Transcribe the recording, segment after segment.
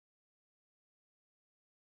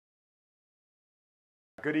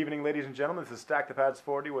Good evening, ladies and gentlemen. This is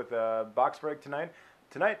StackThePads40 with a box break tonight.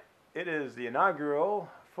 Tonight, it is the inaugural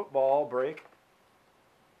football break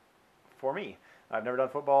for me. I've never done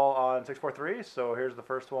football on 643, so here's the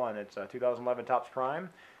first one. It's 2011 Topps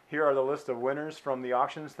Prime. Here are the list of winners from the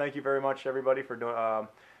auctions. Thank you very much, everybody, for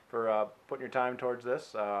putting your time towards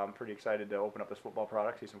this. I'm pretty excited to open up this football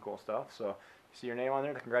product, see some cool stuff. So, you see your name on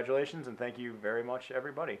there, congratulations, and thank you very much,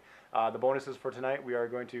 everybody. The bonuses for tonight, we are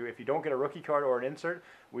going to, if you don't get a rookie card or an insert,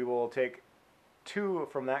 we will take two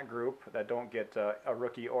from that group that don't get a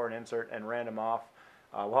rookie or an insert and random off.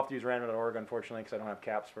 We'll have to use random.org, unfortunately, because I don't have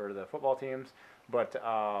caps for the football teams, but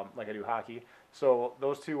like I do hockey. So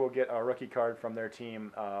those two will get a rookie card from their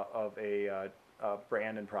team of a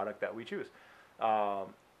brand and product that we choose. The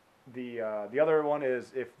other one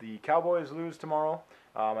is if the Cowboys lose tomorrow,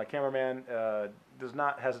 my cameraman has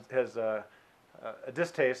a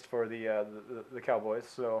distaste for the Cowboys.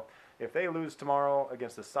 So if they lose tomorrow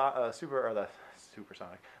against the Seattle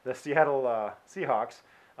Seahawks,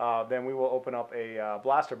 then we will open up a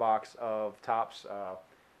blaster box of Topps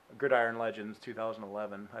Gridiron Legends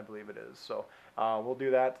 2011, I believe it is. So we'll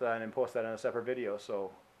do that and post that in a separate video.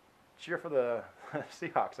 So cheer for the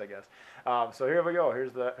Seahawks, I guess. So here we go.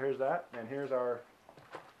 Here's that, and here's our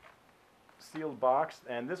sealed box.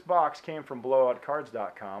 And this box came from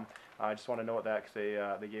blowoutcards.com. I just want to note that because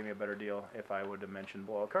they gave me a better deal if I would have mentioned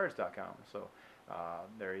blowoutcards.com. So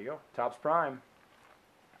there you go. Topps Prime.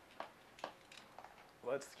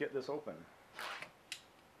 Let's get this open.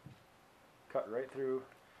 Cut right through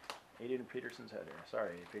Adrian Peterson's head here.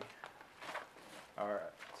 Sorry, AP. All right.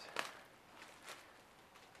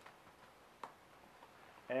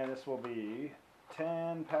 And this will be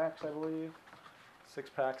 10 packs, I believe. 6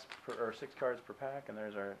 packs or 6 cards per pack, and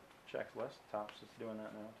there's our checklist. Topps is doing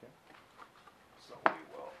that now too. So we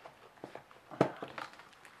will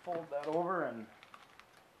fold that over and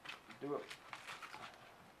do it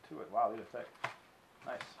to it. Wow, these are thick.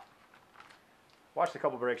 Nice. Watched a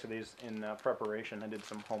couple breaks of these in preparation. I did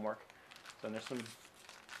some homework. So there's some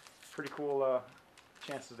pretty cool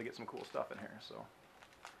chances to get some cool stuff in here. So,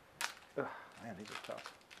 man, these are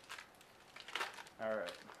tough. All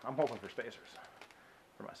right, I'm hoping for spacers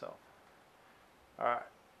for myself. All right,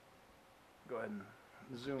 go ahead and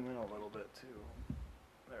zoom in a little bit too.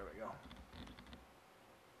 There we go.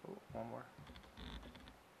 Ooh, one more.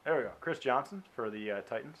 There we go. Chris Johnson for the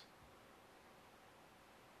Titans.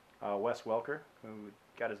 Wes Welker, who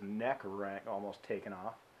got his neck rank almost taken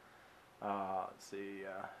off. Let's see,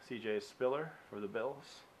 CJ Spiller for the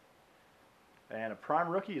Bills. And a prime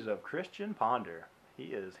rookies of Christian Ponder. He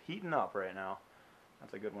is heating up right now.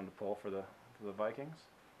 That's a good one to pull for the Vikings.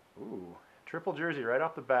 Ooh, triple jersey right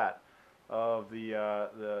off the bat of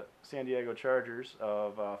the San Diego Chargers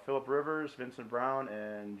of Phillip Rivers, Vincent Brown,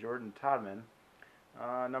 and Jordan Todman.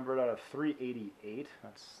 Numbered out of 388.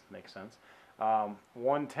 That makes sense.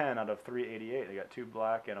 110 out of 388. They got 2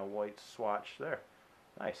 black and a white swatch there.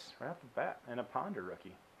 Nice, right off the bat. And a Ponder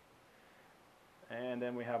rookie. And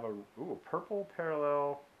then we have a purple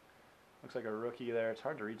parallel. Looks like a rookie there. It's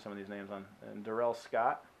hard to read some of these names on. And Darrell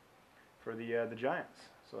Scott for the Giants.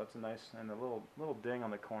 So that's a nice, and a little ding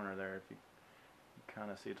on the corner there. If you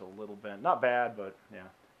kind of see, it's a little bent. Not bad, but yeah,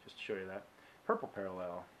 just to show you that. Purple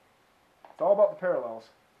parallel. It's all about the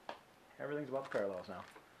parallels. Everything's about the parallels now.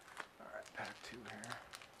 All right, pack 2 here.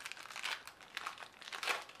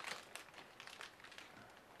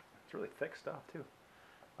 It's really thick stuff too.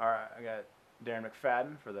 All right, I got Darren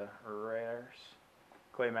McFadden for the Raiders.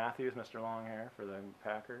 Clay Matthews, Mr. Longhair for the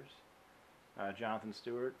Packers. Jonathan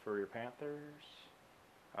Stewart for your Panthers.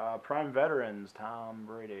 Prime Veterans, Tom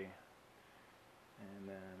Brady. And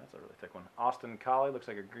then, that's a really thick one. Austin Collie, looks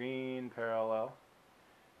like a green parallel.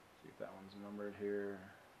 See if that one's numbered here.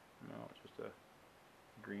 No, it's just a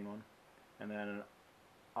green one. And then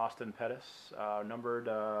Austin Pettis, numbered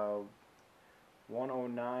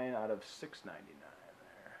 109 out of 699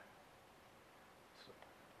 there. So,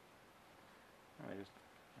 I just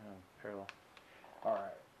parallel. All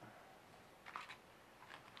right.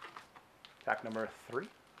 Pack number 3.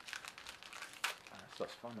 That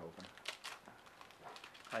stuff's fun to open.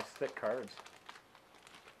 Nice thick cards.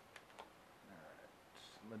 All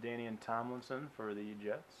right. LaDainian Tomlinson for the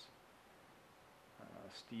Jets.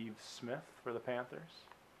 Steve Smith for the Panthers.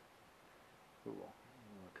 Ooh, we'll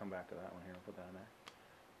come back to that one here. We'll put that in there.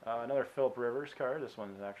 Another Phillip Rivers card. This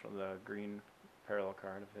one's actually the green parallel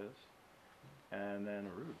card of his. And then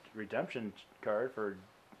a redemption card for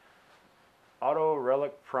Auto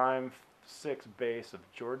Relic Prime 6 base of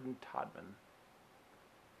Jordan Todman.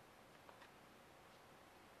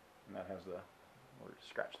 And that has the word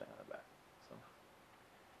scratch thing on the back. So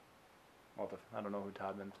I don't know who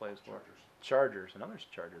Todd then plays for. Chargers. Chargers. Another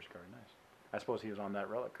Chargers card. Nice. I suppose he was on that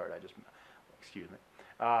relic card. Excuse me.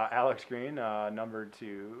 Alex Green, numbered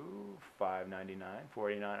to 599,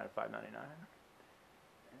 49 out of 599.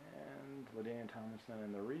 And LaDainian Tomlinson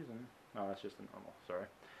and the reason. No, that's just a normal. Sorry.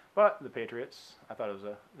 But the Patriots, I thought it was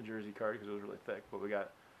a jersey card because it was really thick. But we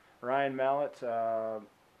got Ryan Mallett,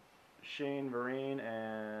 Shane Vereen,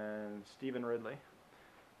 and Stephen Ridley.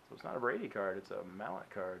 So it's not a Brady card, it's a Mallett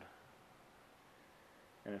card.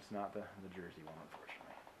 And it's not the jersey one,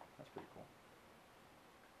 unfortunately. That's pretty cool.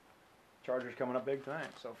 Chargers coming up big tonight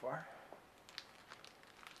so far.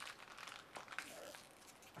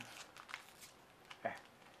 The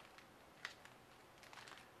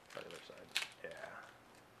other side. Yeah.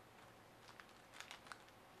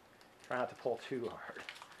 Try not to pull too hard.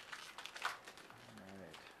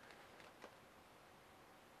 Alright.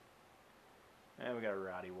 And we got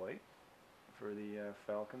Roddy White for the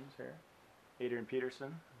Falcons here. Adrian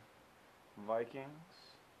Peterson, Vikings.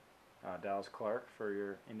 Dallas Clark for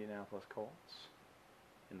your Indianapolis Colts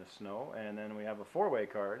in the snow. And then we have a four-way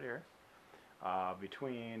card here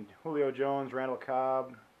between Julio Jones, Randall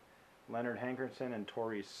Cobb, Leonard Hankerson, and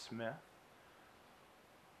Torrey Smith.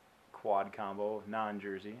 Quad combo,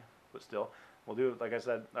 non-jersey, but still. We'll do, like I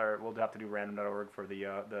said, or we'll have to do random.org for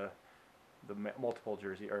the multiple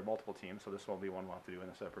jersey or multiple teams. So this will be one we'll have to do in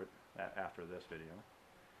a separate after this video.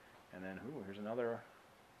 And then here's another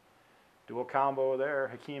dual combo there,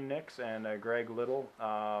 Hakeem Nicks and Greg Little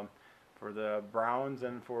for the Browns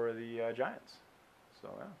and for the Giants. So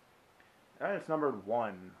yeah, and it's numbered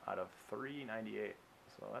 1 out of 398.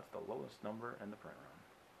 So that's the lowest number in the print run.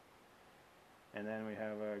 And then we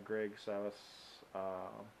have Greg Salas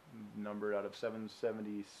numbered out of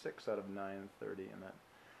 776 out of 930, and that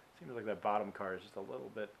seems like that bottom card is just a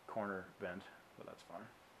little bit corner bent, but that's fine.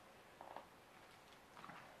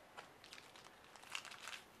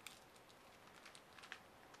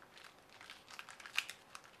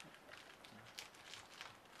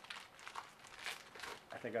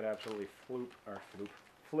 I think I'd absolutely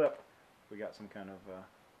flip. We got some kind of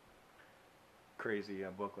crazy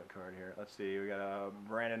booklet card here. Let's see. We got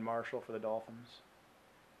Brandon Marshall for the Dolphins,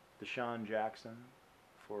 Deshaun Jackson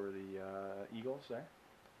for the Eagles there,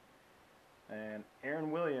 and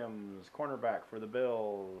Aaron Williams, cornerback for the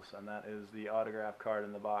Bills, and that is the autograph card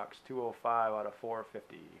in the box, 205 out of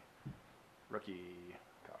 450, rookie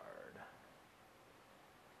card.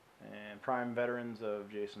 And prime veterans of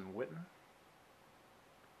Jason Witten.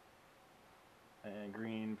 And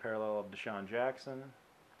green parallel of Deshaun Jackson,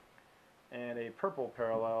 and a purple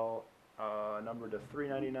parallel numbered to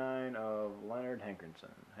 399 of Leonard Hankerson.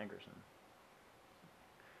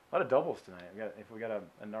 A lot of doubles tonight. If we got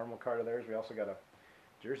a normal card of theirs, we also got a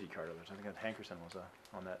jersey card of theirs. I think that Hankerson was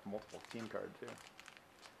on that multiple team card too.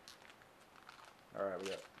 All right, we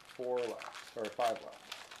got 5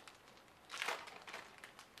 left.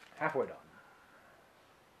 Halfway done.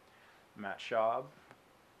 Matt Schaub.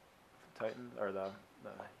 Titans or the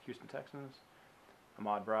Houston Texans,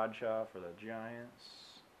 Ahmad Bradshaw for the Giants,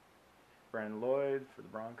 Brandon Lloyd for the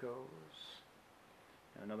Broncos,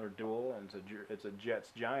 and another duel, and it's a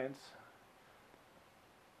Jets Giants,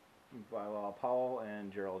 Bilal Powell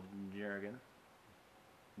and Gerald Jernigan,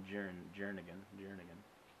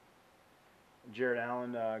 Jared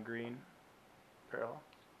Allen green parallel,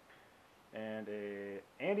 and a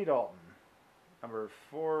Andy Dalton. Number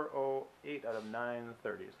 408 out of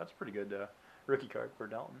 930. So that's a pretty good rookie card for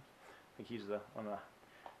Dalton. I think he's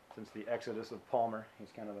since the exodus of Palmer, he's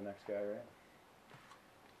kind of the next guy, right?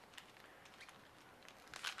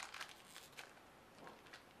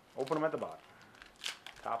 Open them at the bottom.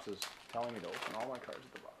 Tops is telling me to open all my cards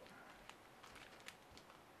at the bottom.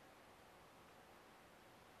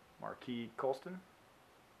 Marquis Colston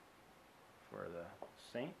for the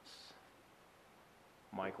Saints.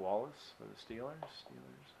 Mike Wallace for the Steelers.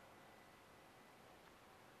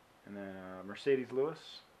 And then Mercedes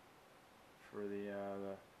Lewis for the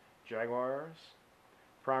Jaguars.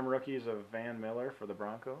 Prime rookies of Van Miller for the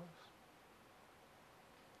Broncos.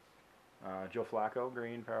 Joe Flacco,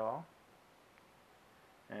 green parallel.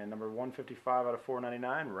 And number 155 out of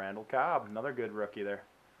 499, Randall Cobb. Another good rookie there.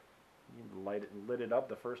 He lit it up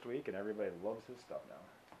the first week, and everybody loves his stuff now.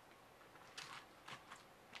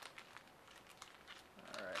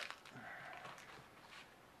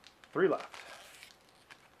 3 left.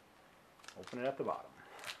 Open it at the bottom.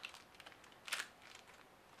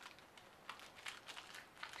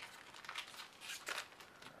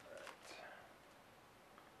 Alright.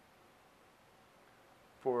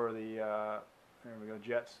 For the, there we go,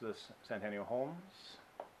 Jets, this Santonio Holmes.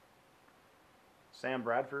 Sam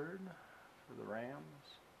Bradford for the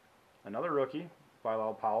Rams. Another rookie,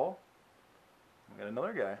 Bilal Powell. We got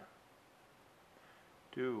another guy.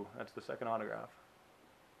 2. That's the second autograph.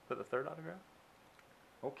 Is that the third autograph?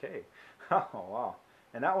 Okay. Oh, wow.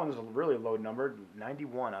 And that one's really low numbered,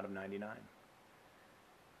 91 out of 99.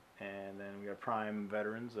 And then we got prime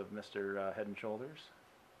veterans of Mr. Head and Shoulders.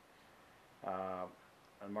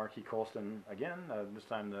 And Marquis Colston again, this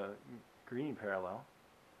time the green parallel.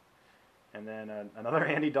 And then another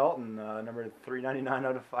Andy Dalton, number 399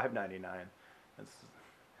 out of 599. That's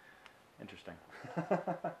interesting.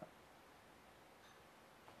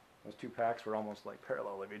 Those two packs were almost like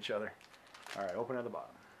parallel of each other. All right, open at the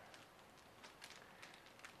bottom.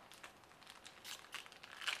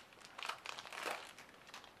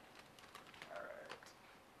 All right.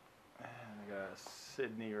 And I got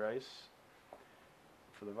Sidney Rice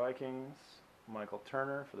for the Vikings, Michael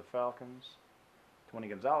Turner for the Falcons, Tony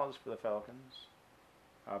Gonzalez for the Falcons,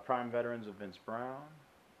 prime veterans of Vince Brown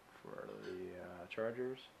for the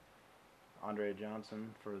Chargers, Andre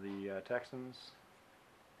Johnson for the Texans,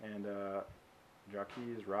 and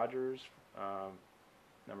Jaquez Rogers,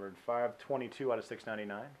 numbered 522 out of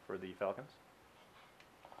 699 for the Falcons.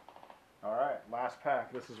 All right, last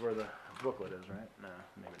pack. This is where the booklet is, right? No,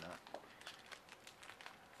 maybe not.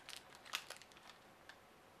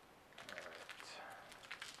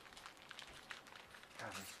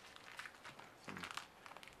 Some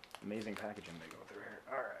amazing packaging they go through here.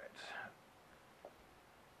 All right.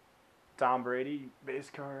 Tom Brady base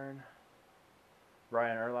card.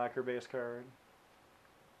 Brian Urlacher base card.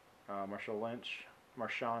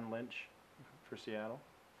 Marshawn Lynch for Seattle.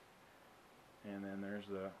 And then there's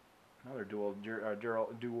another dual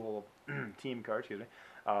team card, excuse me,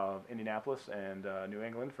 of Indianapolis and New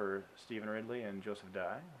England for Stephen Ridley and Joseph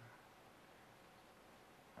Dye.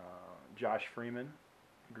 Josh Freeman,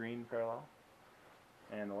 green parallel.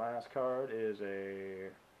 And the last card is a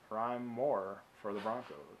Rhyme Moore for the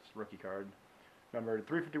Broncos, rookie card, numbered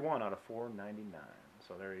 351 out of 499.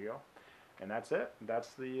 So there you go, and that's it.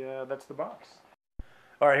 That's the box.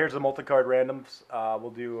 All right, here's the multi-card randoms.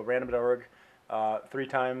 We'll do random.org 3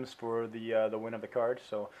 times for the win of the card.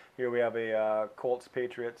 So here we have a Colts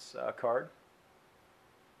Patriots card.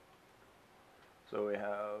 So we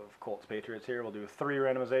have Colts Patriots here. We'll do 3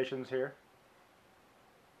 randomizations here.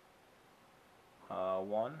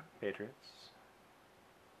 1 Patriots,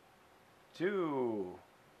 2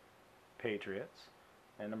 Patriots,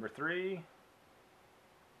 and number 3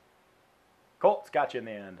 Colts. Got you in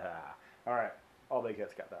the end. All right, all big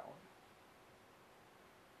hits got that one.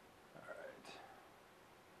 All right.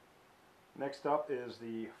 Next up is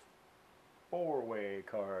the 4-way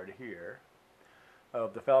card here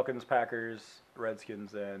of the Falcons, Packers,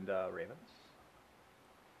 Redskins, and Ravens.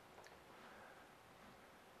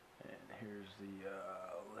 And here's the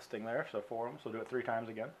listing there, so 4 of them, so we'll do it 3 times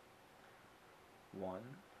again. 1,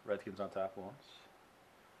 Redskins on top once.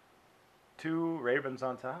 2, Ravens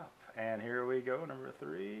on top. And here we go, number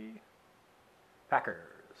 3,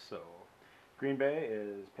 Packers. So Green Bay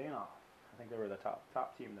is paying off. I think they were the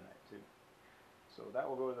top team tonight, too. So that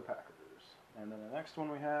will go to the Packers. And then the next one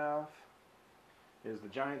we have is the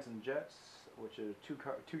Giants and Jets, which is two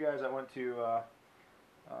guys that went to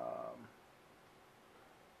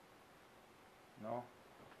no,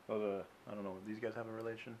 I don't know. These guys have a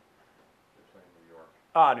relation. They're playing New York.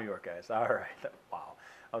 Ah, New York guys. All right. Wow.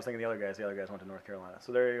 I was thinking the other guys. The other guys went to North Carolina.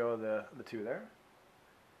 So there you go. The 2 there.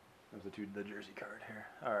 There's the jersey card here.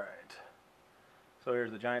 All right. So here's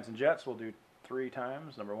the Giants and Jets. We'll do 3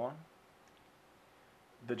 times. Number 1,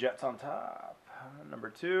 the Jets on top. Number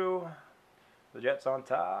 2, the Jets on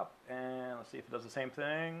top. And let's see if it does the same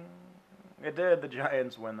thing. It did. The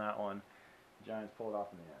Giants win that one. The Giants pulled it off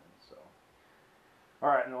in the end. So, all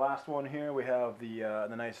right. And the last one here, we have the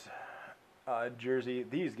nice jersey.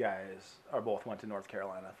 These guys both went to North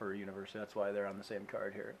Carolina for university. That's why they're on the same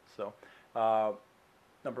card here. So,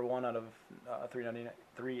 number 1 out of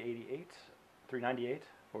 398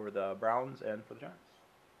 for the Browns and for the Giants.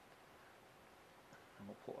 And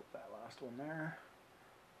we'll pull up that last one there.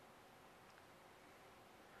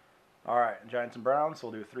 All right, Giants and Browns. So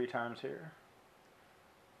we'll do 3 times here.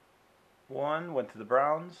 1 went to the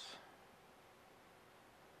Browns.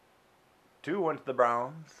 2 went to the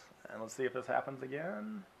Browns. And let's see if this happens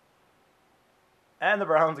again. And the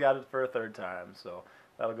Browns got it for a 3rd time. So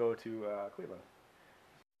that'll go to Cleveland.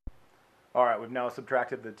 All right, we've now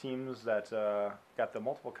subtracted the teams that got the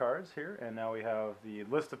multiple cards here. And now we have the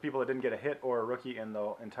list of people that didn't get a hit or a rookie in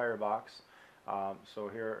the entire box. So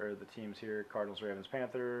here are the teams here: Cardinals, Ravens,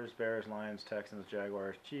 Panthers, Bears, Lions, Texans,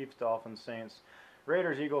 Jaguars, Chiefs, Dolphins, Saints,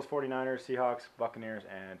 Raiders, Eagles, 49ers, Seahawks, Buccaneers,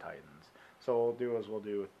 and Titans. So we'll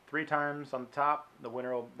do 3 times on the top. The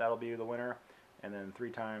winner that'll be the winner, and then 3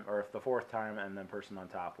 times, or if the 4th time, and then person on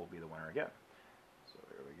top will be the winner again. So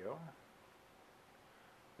here we go.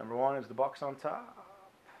 Number 1 is the Bucks on top.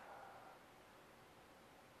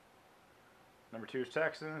 Number 2 is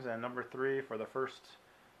Texans, and number 3 for the first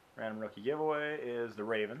random rookie giveaway is the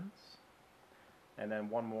Ravens. And then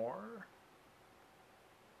one more,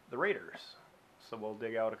 the Raiders. So we'll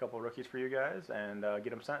dig out a couple of rookies for you guys and get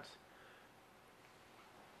them sent.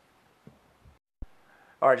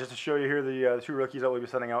 All right, just to show you here the 2 rookies that we'll be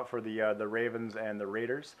sending out for the Ravens and the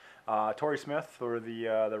Raiders. Torrey Smith for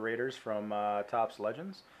the Raiders from Topps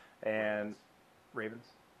Legends, and Ravens.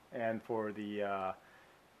 And for the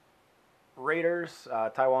Raiders,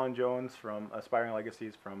 Taiwan Jones from Aspiring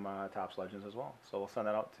Legacies from Topps Legends as well. So we'll send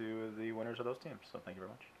that out to the winners of those teams. So thank you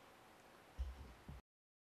very much.